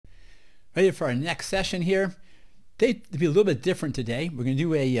Ready for our next session here. They'll be a little bit different today. We're going to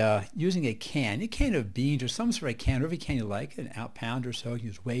do using a can of beans or some sort of can, whatever can you like, an pound or so.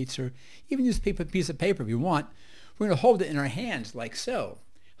 Use weights or even use a piece of paper if you want. We're going to hold it in our hands like so.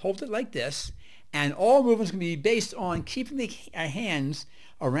 Hold it like this, and all movements can be based on keeping our hands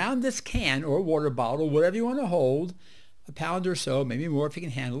around this can or water bottle, whatever you want to hold, a pound or so, maybe more if you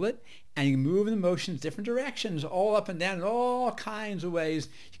can handle it, and you can move in the motions different directions, all up and down in all kinds of ways.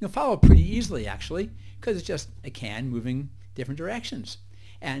 You can follow pretty easily, actually, because it's just a can moving different directions.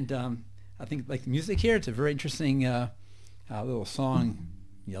 And I think, like the music here, it's a very interesting little song,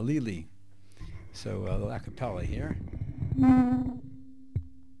 Yalili. So a little a cappella here.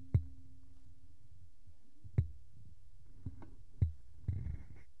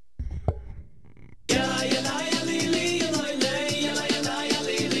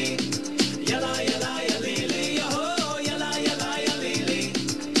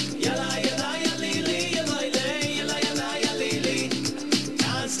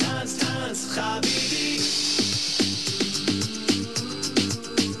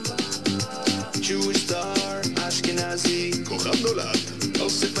 Jewish star, Ashkenazi, Kocham Nolad, O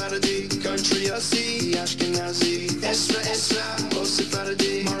Sephardi, country Aussie, Ashkenazi, Esra Esra, O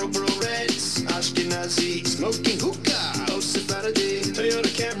Sephardi, Marlboro Reds, Ashkenazi, smoking hookah, O Sephardi, Toyota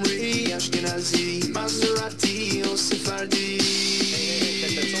Camry, Ashkenazi, Maserati, O Sephardi.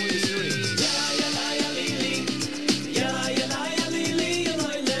 That's only the series.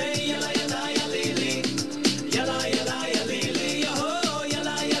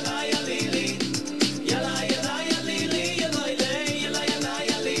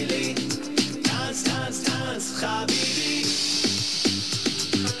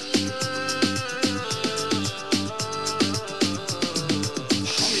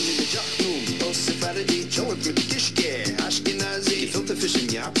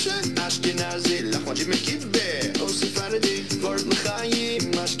 Ashkenazi, Lachmaji Mekibbe, O Sephardi, Vort L'chaim,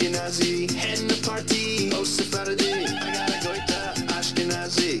 Ashkenazi, Henna Party, O Sephardi, I got a goita,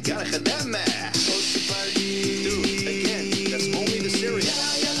 Ashkenazi, got a chadama, O Sephardi. Dude, again, that's only the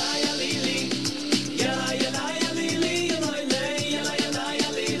series.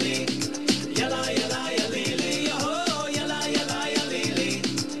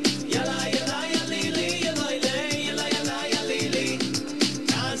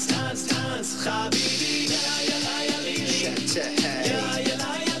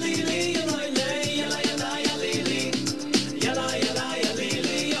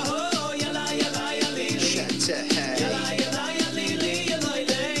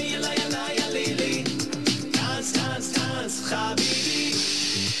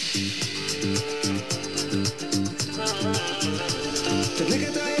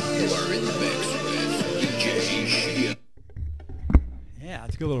 Yeah,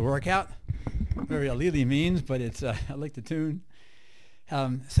 it's a good little workout. Whatever Alili means, but it's I like the tune.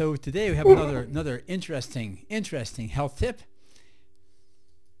 So today we have another interesting health tip.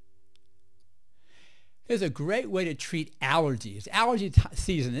 There's a great way to treat allergies. Allergy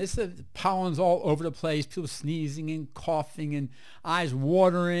season. It's the pollen's all over the place. People sneezing and coughing and eyes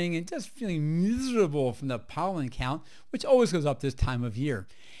watering and just feeling miserable from the pollen count, which always goes up this time of year.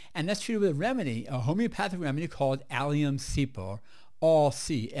 And that's treated with a remedy, a homeopathic remedy called Allium Cepa, all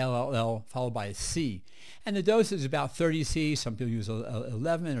C, L-L-L, followed by a C. And the dose is about 30 C. Some people use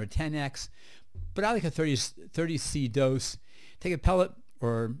 11 or 10X, but I like a 30 C dose. Take a pellet,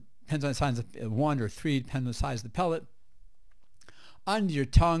 or depends on the size of 1 or 3, depends on the size of the pellet, under your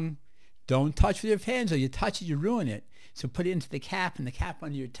tongue. Don't touch with your hands, or you touch it, you ruin it. So put it into the cap, and the cap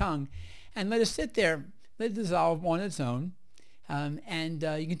under your tongue, and let it sit there. Let it dissolve on its own. You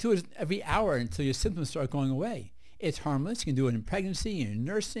can do it every hour until your symptoms start going away. It's harmless. You can do it in pregnancy, in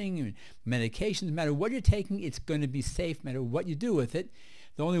nursing, in medications. No matter what you're taking, it's going to be safe no matter what you do with it.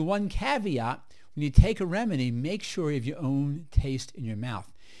 The only one caveat, when you take a remedy, make sure you have your own taste in your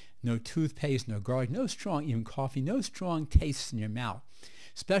mouth. No toothpaste, no garlic, no strong, even coffee, no strong tastes in your mouth.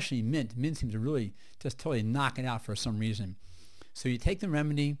 Especially mint. Mint seems to really just totally knock it out for some reason. So you take the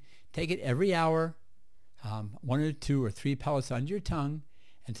remedy, take it every hour, 1 or 2 or 3 pellets under your tongue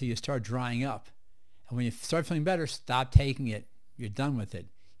until you start drying up. And when you start feeling better, stop taking it. You're done with it.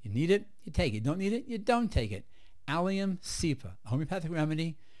 You need it, you take it. Don't need it, you don't take it. Allium Cepa, a homeopathic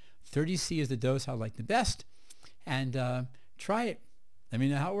remedy. 30 C is the dose I like the best. And try it. Let me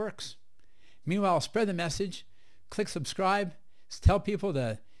know how it works. Meanwhile, spread the message. Click subscribe. Tell people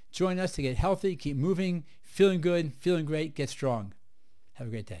to join us to get healthy, keep moving, feeling good, feeling great, get strong. Have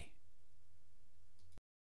a great day.